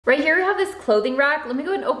Right here we have this clothing rack. Let me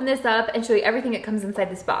go ahead and open this up and show you everything that comes inside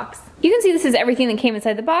this box. You can see this is everything that came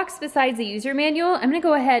inside the box besides the user manual. I'm gonna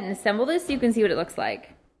go ahead and assemble this so you can see what it looks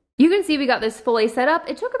like. You can see we got this fully set up.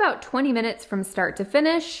 It took about 20 minutes from start to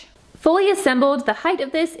finish. Fully assembled, the height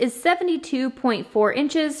of this is 72.4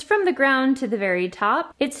 inches from the ground to the very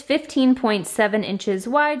top. It's 15.7 inches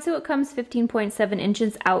wide, so it comes 15.7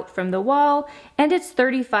 inches out from the wall, and it's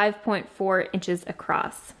 35.4 inches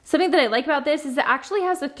across. Something that I like about this is it actually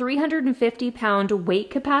has a 350-pound weight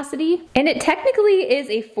capacity, and it technically is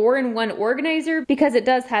a 4-in-1 organizer because it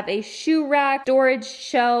does have a shoe rack, storage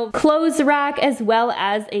shelf, clothes rack, as well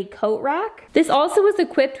as a coat rack. This also is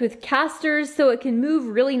equipped with casters so it can move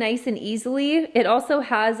really nice and easily. It also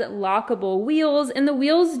has lockable wheels, and the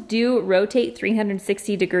wheels do rotate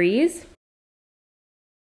 360 degrees.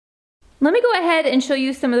 Let me go ahead and show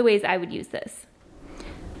you some of the ways I would use this.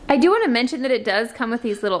 I do want to mention that it does come with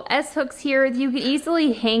these little S-hooks here that you can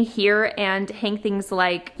easily hang here and hang things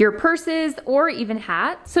like your purses or even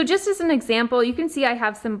hats. So just as an example, you can see I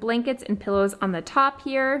have some blankets and pillows on the top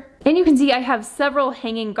here. And you can see I have several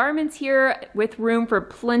hanging garments here with room for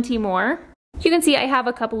plenty more. You can see I have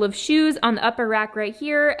a couple of shoes on the upper rack right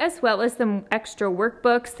here, as well as some extra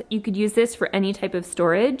workbooks. You could use this for any type of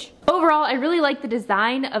storage. Overall, I really like the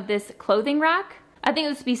design of this clothing rack. I think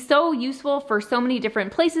this would be so useful for so many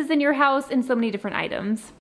different places in your house and so many different items.